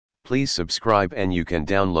Please subscribe and you can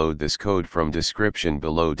download this code from description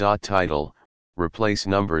below. Title: Replace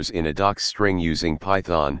numbers in a docs string using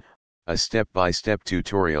Python, a step-by-step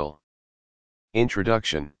tutorial.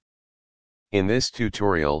 Introduction. In this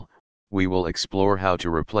tutorial, we will explore how to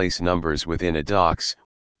replace numbers within a docs,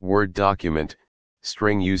 Word document,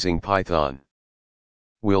 string using Python.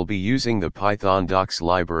 We'll be using the python-docx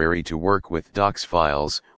library to work with docs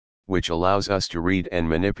files, which allows us to read and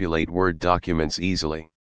manipulate Word documents easily.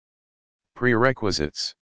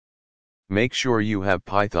 Prerequisites. Make sure you have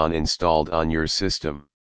Python installed on your system.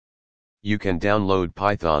 You can download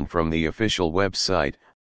Python from the official website,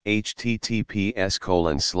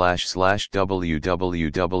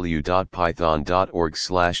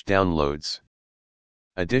 https://www.python.org/downloads.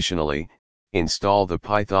 Additionally, install the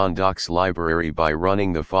python-docx library by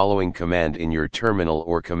running the following command in your terminal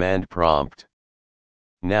or command prompt.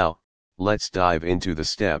 Now, let's dive into the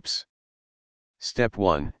steps. Step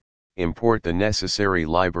 1. Import the necessary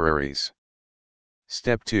libraries.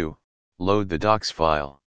 Step 2. Load the docs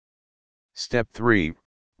file. Step 3.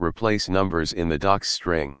 Replace numbers in the docs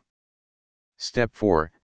string. Step 4.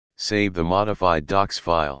 Save the modified docs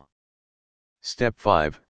file. Step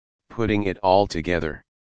 5. Putting it all together.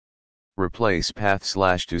 Replace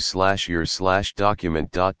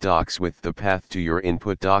path/to/your/document.docx with the path to your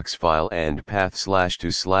input docs file and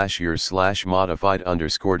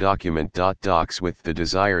path/to/your/modified_document.docx with the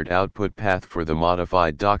desired output path for the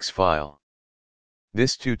modified docs file.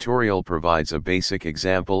 This tutorial provides a basic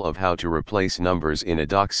example of how to replace numbers in a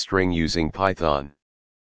docs string using Python.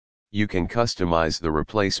 You can customize the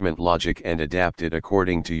replacement logic and adapt it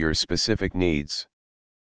according to your specific needs.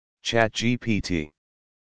 ChatGPT.